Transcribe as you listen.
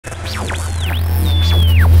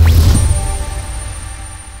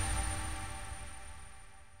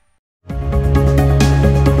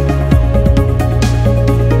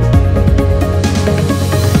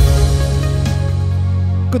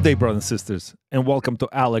Good day, brothers and sisters, and welcome to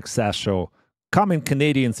Alex Sass Show, Common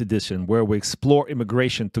Canadians edition, where we explore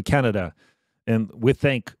immigration to Canada. And we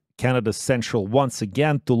thank Canada Central once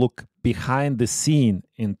again to look behind the scene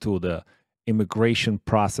into the immigration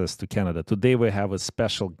process to Canada. Today we have a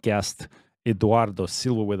special guest, Eduardo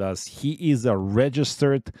Silva, with us. He is a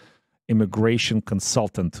registered immigration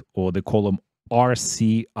consultant, or they call him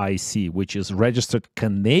RCIC, which is Registered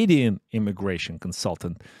Canadian Immigration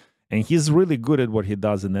Consultant. And he's really good at what he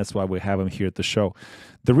does, and that's why we have him here at the show.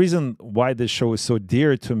 The reason why this show is so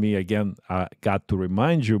dear to me, again, I got to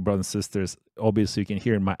remind you, brothers and sisters, obviously you can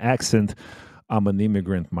hear in my accent, I'm an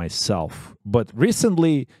immigrant myself. But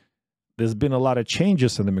recently, there's been a lot of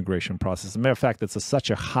changes in the immigration process. As a matter of fact, it's such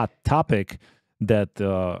a hot topic that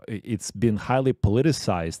it's been highly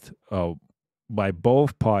politicized by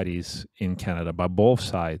both parties in Canada, by both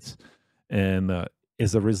sides. And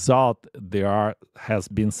as a result, there has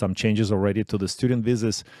been some changes already to the student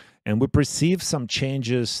visas, and we perceive some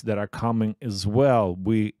changes that are coming as well.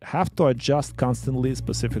 We have to adjust constantly,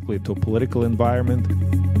 specifically to a political environment.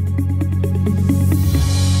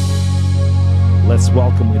 Let's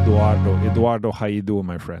welcome Eduardo. Eduardo, how you doing,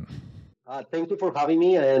 my friend? Thank you for having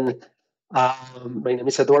me. And my name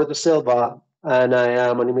is Eduardo Silva, and I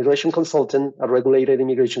am an immigration consultant, a regulated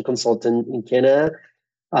immigration consultant in Canada.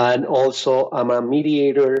 And also, I'm a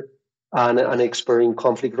mediator and an expert in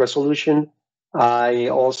conflict resolution. I'm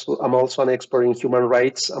also an expert in human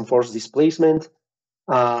rights and forced displacement.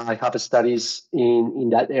 I have studies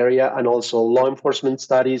in that area, and also law enforcement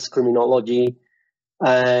studies, criminology,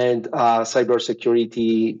 and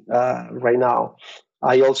cybersecurity right now.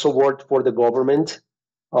 I also worked for the government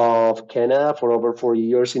of Canada for over 4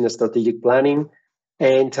 years in strategic planning,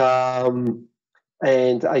 and I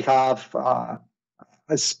have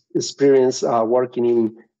experience working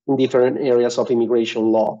in different areas of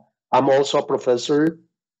immigration law. I'm also a professor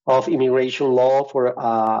of immigration law for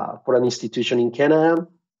an institution in Canada.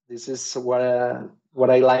 This is what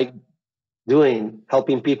I like doing,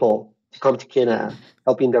 helping people to come to Canada,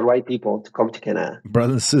 helping the right people to come to Canada.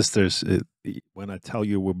 Brothers and sisters, when I tell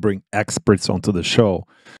you we bring experts onto the show,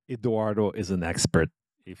 Eduardo is an expert.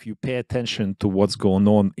 If you pay attention to what's going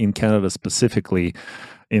on in Canada specifically,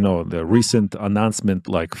 you know, the recent announcement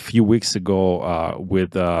like a few weeks ago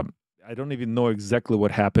with, I don't even know exactly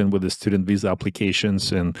what happened with the student visa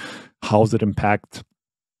applications and how does it impact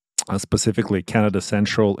specifically Canada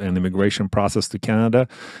Central and immigration process to Canada.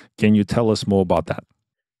 Can you tell us more about that?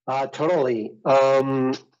 Totally.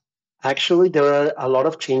 Actually, there are a lot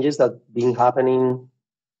of changes that have been happening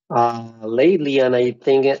lately, and I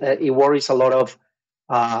think it worries a lot of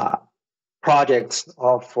projects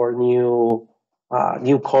for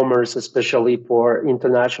newcomers, especially for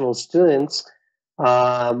international students.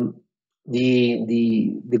 The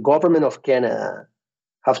government of Canada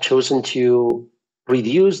have chosen to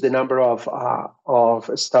reduce the number of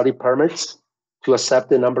study permits, to accept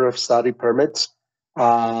the number of study permits.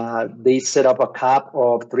 They set up a cap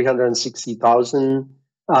of 360,000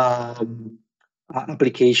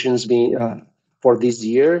 applications for this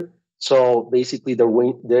year. So basically, they're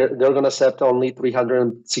going to accept only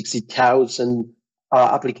 360,000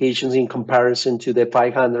 applications in comparison to the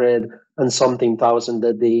 500 and something thousand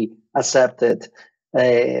that they accepted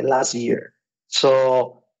last year.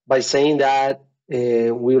 So by saying that,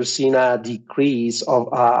 we're seeing a decrease of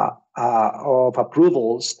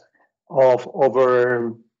approvals of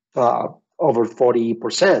over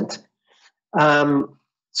 40%.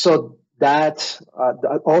 So that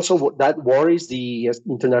worries the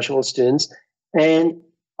international students. And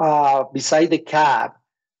beside the cap,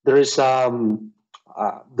 there are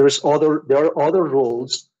other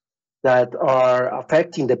rules that are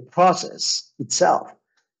affecting the process itself.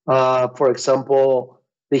 For example,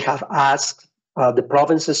 they have asked the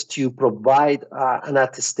provinces to provide an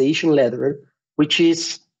attestation letter, which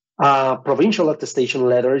is provincial attestation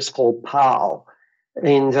letter, is called PAL,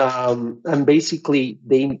 and basically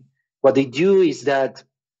what they do is that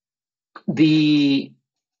the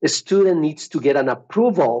student needs to get an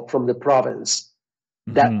approval from the province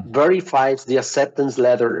that verifies the acceptance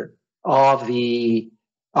letter of the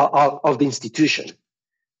institution.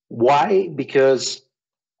 Why? Because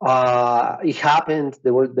it happened.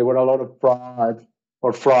 There were a lot of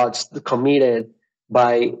frauds committed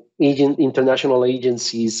by international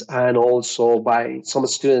agencies, and also by some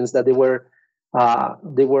students, that they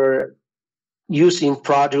were using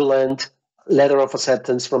fraudulent letter of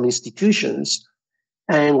acceptance from institutions.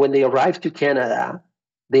 And when they arrived to Canada,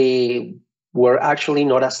 they were actually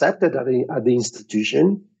not accepted at the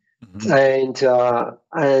institution. And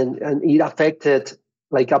it affected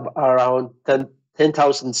like around 10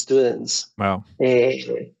 10,000 students Wow.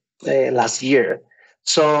 last year.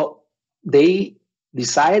 So they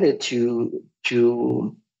decided to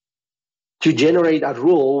generate a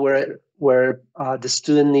rule where the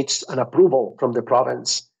student needs an approval from the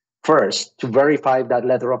province first to verify that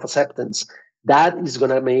letter of acceptance. That is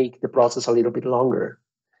going to make the process a little bit longer.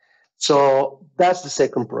 So that's the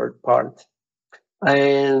second part.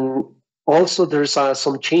 And also, there's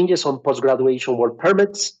some changes on post-graduation work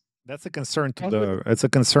permits. That's a concern to the. It's a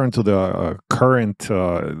concern to the current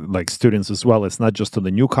like students as well. It's not just to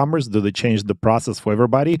the newcomers. Do they change the process for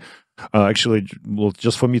everybody? Actually, well,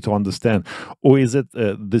 just for me to understand, or is it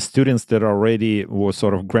the students that already were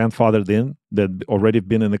sort of grandfathered in, that already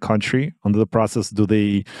been in the country under the process?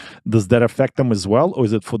 Does that affect them as well, or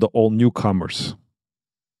is it for the all newcomers?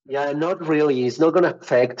 Yeah, not really. It's not going to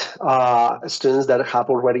affect students that have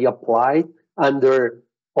already applied under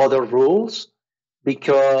other rules,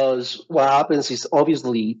 because what happens is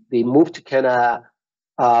obviously they move to Canada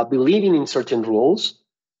believing in certain rules,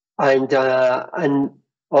 and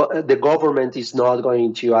the government is not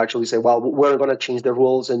going to actually say, well, we're going to change the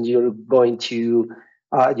rules, and you're going to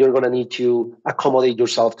need to accommodate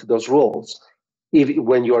yourself to those rules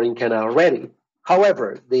when you're in Canada already.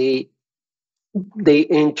 However, they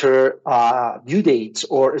enter due dates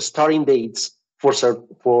or starting dates for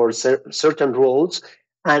certain rules,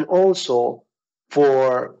 and also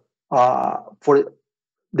for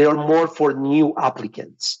they are more for new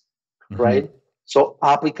applicants, right? So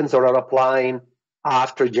applicants that are applying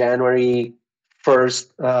after January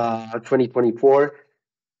 1st, 2024,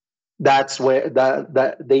 that's where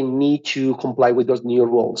that they need to comply with those new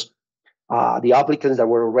rules. The applicants that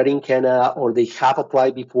were already in Canada or they have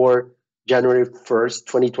applied before January 1st,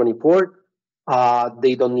 2024,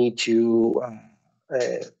 they don't need to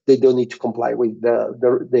comply with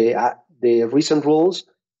the recent rules.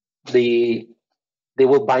 They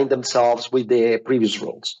will bind themselves with the previous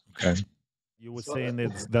rules. Okay. You were saying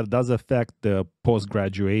that does affect the post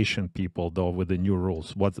graduation people though with the new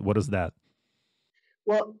rules. What is that?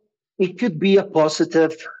 Well, it could be a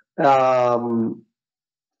positive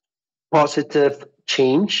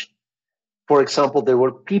change. For example, there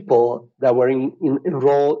were people that were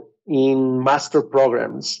enrolled in master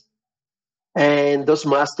programs, and those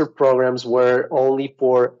master programs were only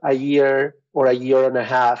for a year or a year and a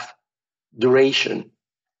half duration.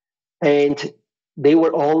 And they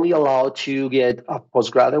were only allowed to get a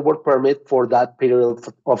postgraduate work permit for that period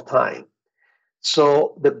of time.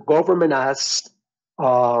 So the government asked,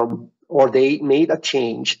 or they made a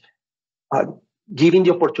change, giving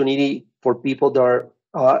the opportunity for people that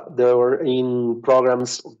are in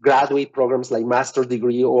programs, graduate programs like master's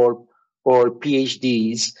degree or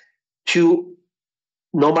PhDs, to,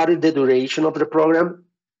 no matter the duration of the program,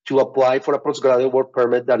 to apply for a postgraduate work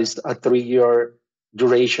permit that is a 3-year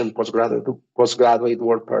duration postgraduate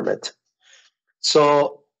work permit.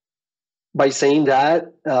 So by saying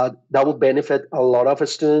that, that will benefit a lot of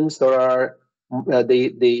students that are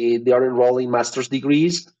they are enrolling master's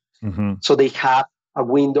degrees. So they have a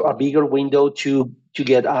bigger window to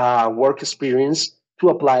get work experience to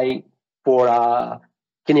apply for a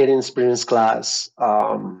Canadian Experience Class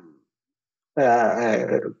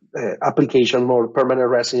application or permanent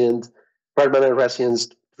residence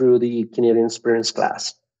through the Canadian Experience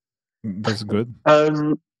Class. That's good.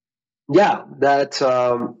 Yeah, that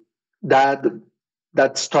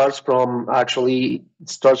starts from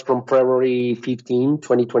February 15,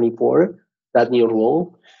 2024, that new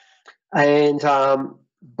rule. And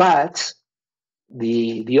but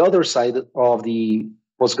the other side of the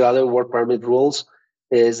postgraduate work permit rules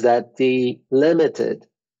is that they limited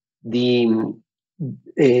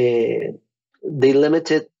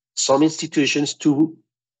some institutions to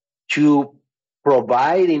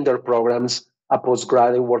provide in their programs a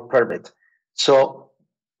postgraduate work permit. So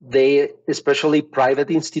especially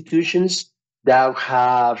private institutions that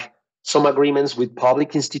have some agreements with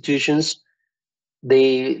public institutions,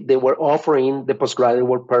 they were offering the postgraduate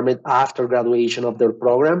work permit after graduation of their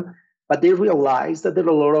program, but they realized that there are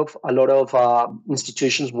a lot of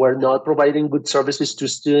institutions were not providing good services to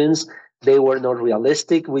students. They were not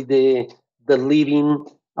realistic with the living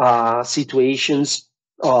situations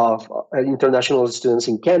of international students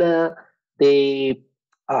in Canada.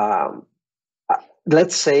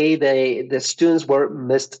 Let's say the students were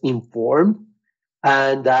misinformed,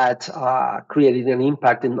 and that created an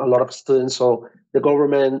impact in a lot of students. So the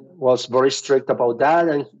government was very strict about that,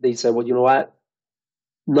 and they said, well, you know what?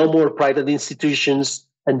 No more private institutions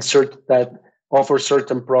that offer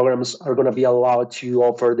certain programs are going to be allowed to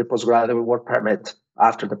offer the postgraduate work permit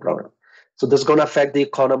after the program. So that's going to affect the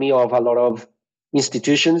economy of a lot of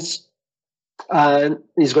institutions. and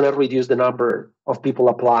it's going to reduce the number of people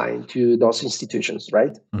applying to those institutions,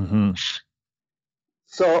 right? Mm-hmm.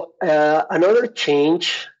 So another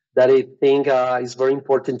change that I think is very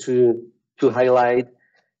important to highlight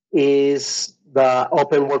is the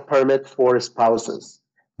open work permit for spouses.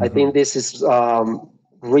 I Mm-hmm. think this is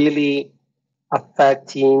really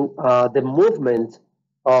affecting the movement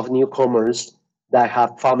of newcomers that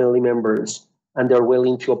have family members and they're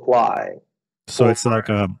willing to apply So for. it's like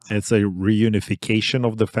it's a reunification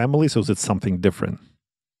of the family. So it's something different.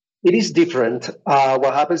 It is different.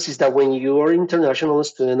 What happens is that when you are an international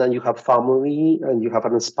student and you have family and you have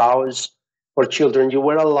a spouse or children, you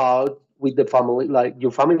were allowed with the family, like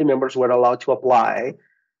your family members were allowed to apply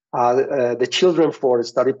the children for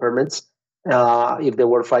study permits if they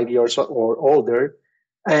were 5 years or older,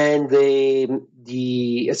 and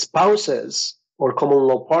the spouses or common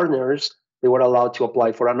law partners, they were allowed to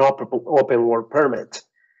apply for an open work permit.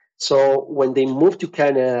 So when they moved to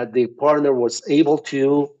Canada, the partner was able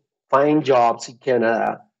to find jobs in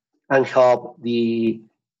Canada and help the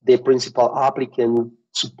principal applicant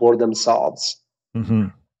support themselves. Mm-hmm.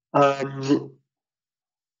 Um,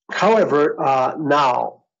 However,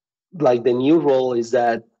 now, like the new rule is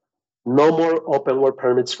that no more open work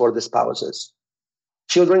permits for the spouses.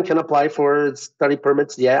 Children can apply for study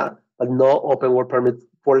permits, yeah, but no open work permit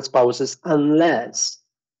for spouses unless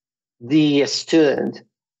the student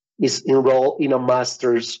is enrolled in a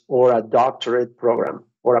master's or a doctorate program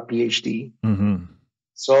or a PhD. Mm-hmm.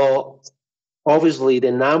 So obviously,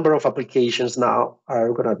 the number of applications now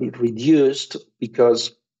are going to be reduced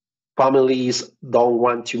because families don't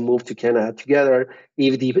want to move to Canada together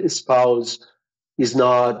if the spouse is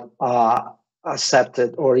not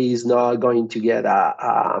accepted or is not going to get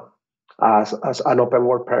as an open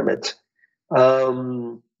work permit.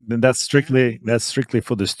 Then that's strictly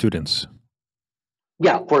for the students.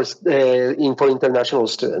 Yeah, for international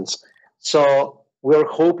students. So we're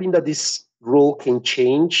hoping that this rule can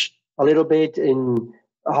change a little bit and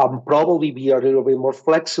probably be a little bit more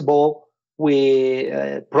flexible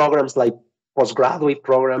with programs like postgraduate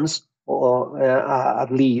programs, or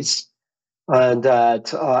at least, and that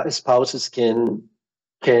spouses can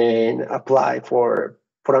apply for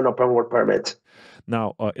an open work permit.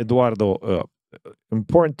 Now, Eduardo,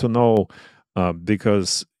 important to know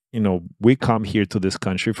because we come here to this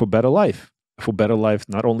country for better life,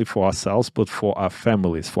 not only for ourselves but for our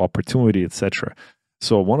families, for opportunity, etc.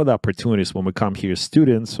 So one of the opportunities when we come here as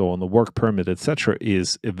students or on the work permit, etc.,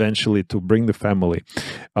 is eventually to bring the family.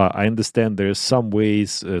 I understand there's some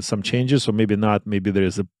ways, some changes, or maybe not. Maybe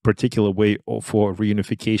there's a particular way for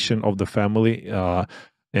reunification of the family.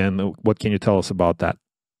 And what can you tell us about that?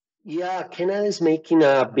 Yeah, Canada is making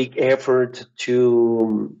a big effort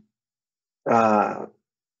uh,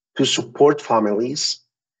 to support families,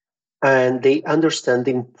 and they understand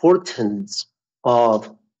the importance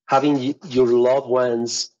of having your loved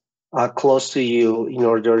ones close to you in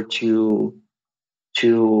order to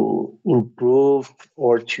improve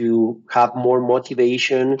or to have more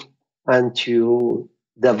motivation and to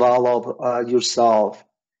develop yourself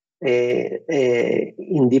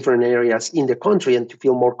in different areas in the country and to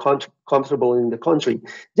feel more comfortable in the country.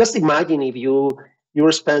 Just imagine if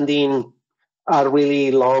you're spending a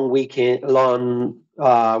really long winter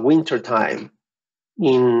time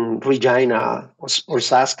in Regina or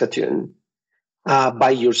Saskatoon by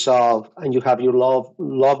yourself, and you have your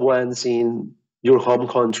loved ones in your home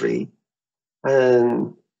country,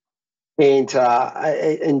 and and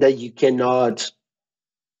that you cannot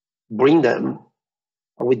bring them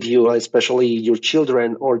with you, especially your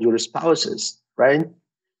children or your spouses, right,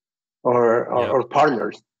 Yeah. or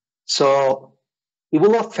partners. So it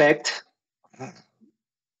will affect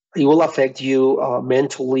it will affect you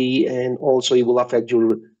mentally, and also it will affect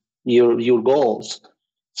your goals.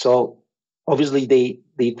 So obviously they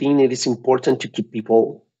think it is important to keep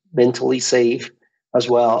people mentally safe as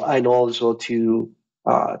well, and also to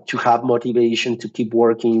have motivation to keep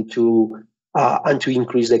working to and to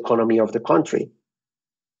increase the economy of the country.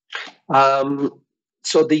 um,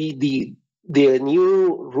 so the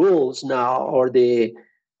new rules now, or there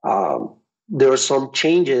are some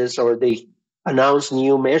changes, or they announce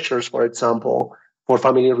new measures. For example, for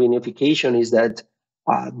family reunification, is that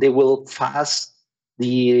they will fast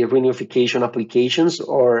the reunification applications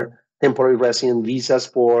or temporary resident visas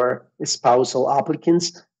for spousal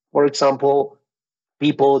applicants. For example,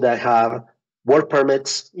 people that have work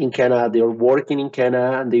permits in Canada, they're working in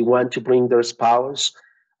Canada and they want to bring their spouse.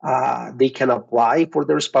 They can apply for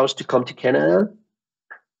their spouse to come to Canada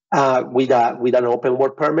with an open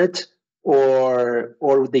work permit, or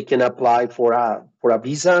they can apply for a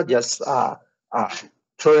visa, just a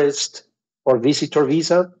tourist for visitor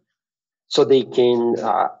visa, so they can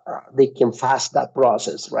fast that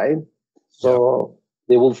process, right? So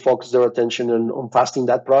they will focus their attention on fasting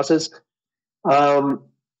that process. Um,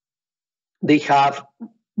 they have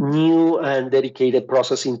new and dedicated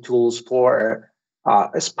processing tools for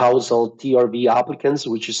spousal TRV applicants,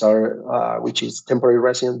 which is temporary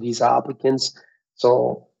resident visa applicants.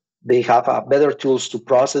 So they have better tools to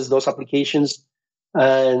process those applications,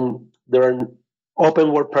 and there are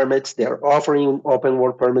open work permits. They're offering open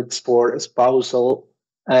work permits for spousal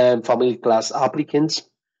and family class applicants.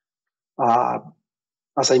 Uh,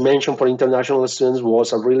 as I mentioned, for international students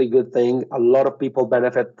was a really good thing. A lot of people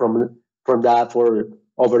benefit from that for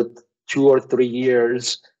over 2 or 3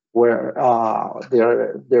 years, where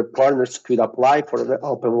their partners could apply for the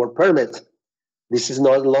open work permit. This is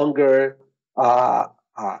no longer uh,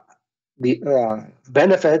 the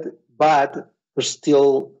benefit, but there's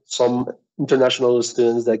still some international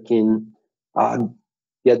students that can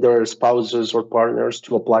get their spouses or partners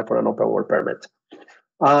to apply for an open work permit.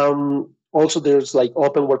 Also, there's like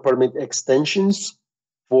open work permit extensions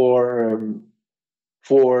for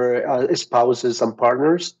spouses and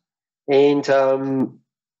partners, and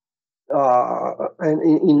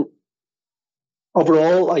in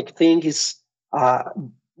overall, I think is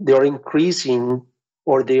they are increasing,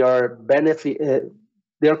 or they are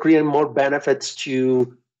they are creating more benefits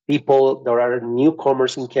to people that are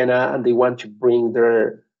newcomers in Canada and they want to bring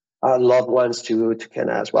their loved ones to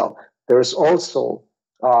Canada as well. There's also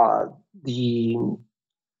uh, the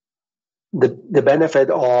the benefit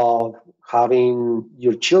of having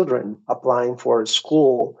your children applying for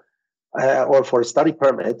school or for a study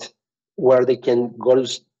permit, where they can go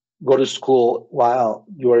to school while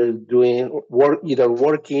you're doing work, either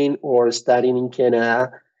working or studying in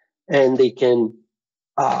Canada, and they can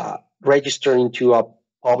register into a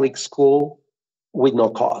public school with no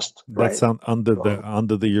cost, That's right? under So, the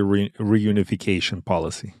reunification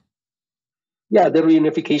policy. yeah, the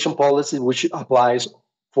reunification policy, which applies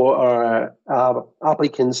for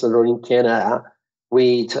applicants that are in Canada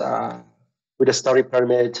with with a study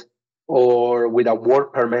permit or with a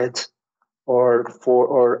work permit,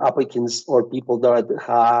 or applicants or people that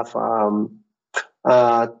have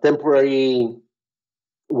temporary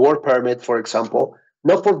work permit, for example,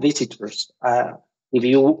 not for visitors. If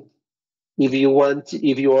you if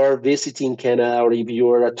you are visiting Canada, or if you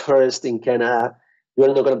are a tourist in Canada, you're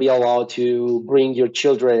not going to be allowed to bring your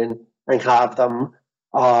children and have them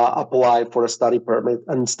apply for a study permit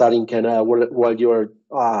and study in Canada while you're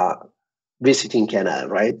visiting Canada,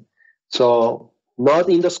 right? So not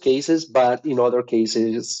in those cases, but in other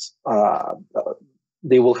cases,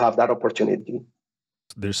 they will have that opportunity.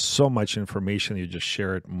 There's so much information you just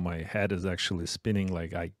shared. My head is actually spinning.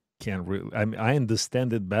 Like I can't really. I mean, I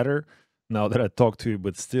understand it better now that I talk to you,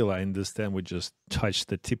 but still, I understand we just touched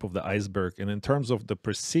the tip of the iceberg. And in terms of the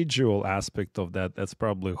procedural aspect of that, that's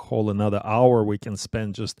probably a whole another hour we can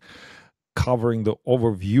spend just covering the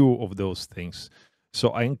overview of those things. So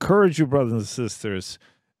I encourage you, brothers and sisters,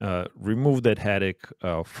 remove that headache,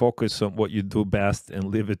 focus on what you do best, and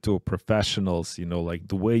leave it to professionals. You know, like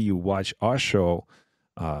the way you watch our show.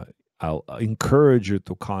 Uh, I'll encourage you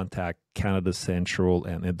to contact Canada Central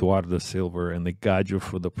and Eduardo Silva, and they guide you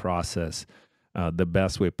through the process the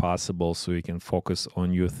best way possible, so you can focus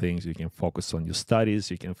on your things, you can focus on your studies,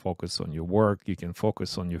 you can focus on your work, you can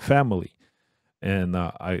focus on your family. And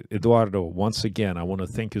Eduardo, once again, I want to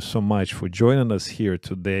thank you so much for joining us here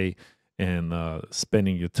today and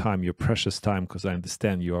spending your time, your precious time, because I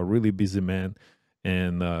understand you are a really busy man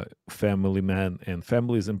and family man, and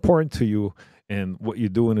family is important to you. And what you're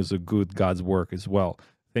doing is a good God's work as well.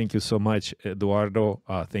 Thank you so much, Eduardo.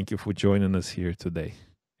 Thank you for joining us here today.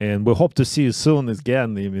 And we hope to see you soon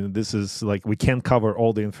again. I mean, this is like we can't cover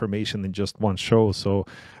all the information in just one show. So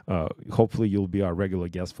hopefully you'll be our regular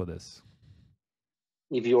guest for this.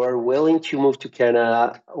 If you are willing to move to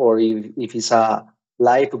Canada, or if it's a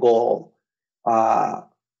life goal, uh,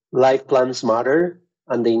 life plans matter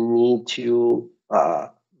and they need to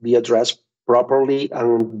be addressed properly,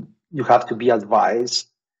 and you have to be advised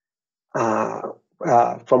uh,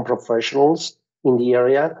 from professionals in the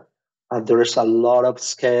area. There's a lot of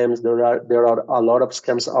scams. There are a lot of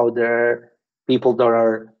scams out there. People that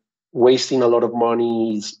are wasting a lot of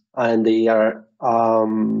money, and they are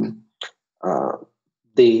uh,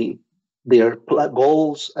 they their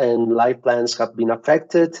goals and life plans have been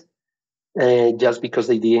affected, just because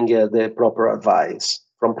they didn't get the proper advice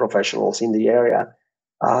from professionals in the area.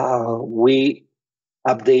 We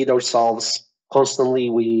update ourselves constantly.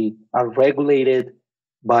 We are regulated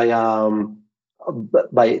by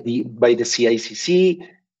by the CICC,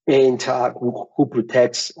 and who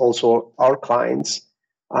protects also our clients.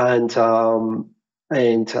 And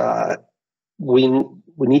and we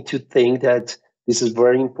we need to think that this is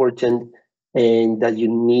very important, and that you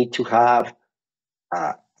need to have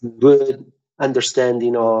a good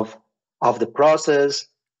understanding of the process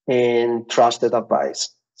and trusted advice.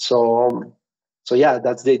 So yeah,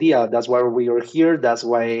 that's the idea. That's why we are here. That's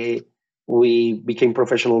why we became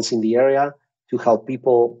professionals in the area, to help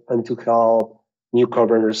people and to help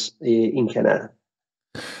newcomers in Canada.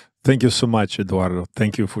 Thank you so much, Eduardo.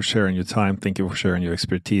 Thank you for sharing your time. Thank you for sharing your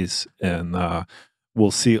expertise. And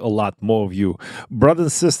we'll see a lot more of you. Brothers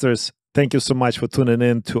and sisters, thank you so much for tuning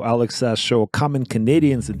in to Alex Sass Show, Common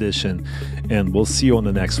Canadians edition. And we'll see you on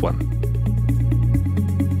the next one.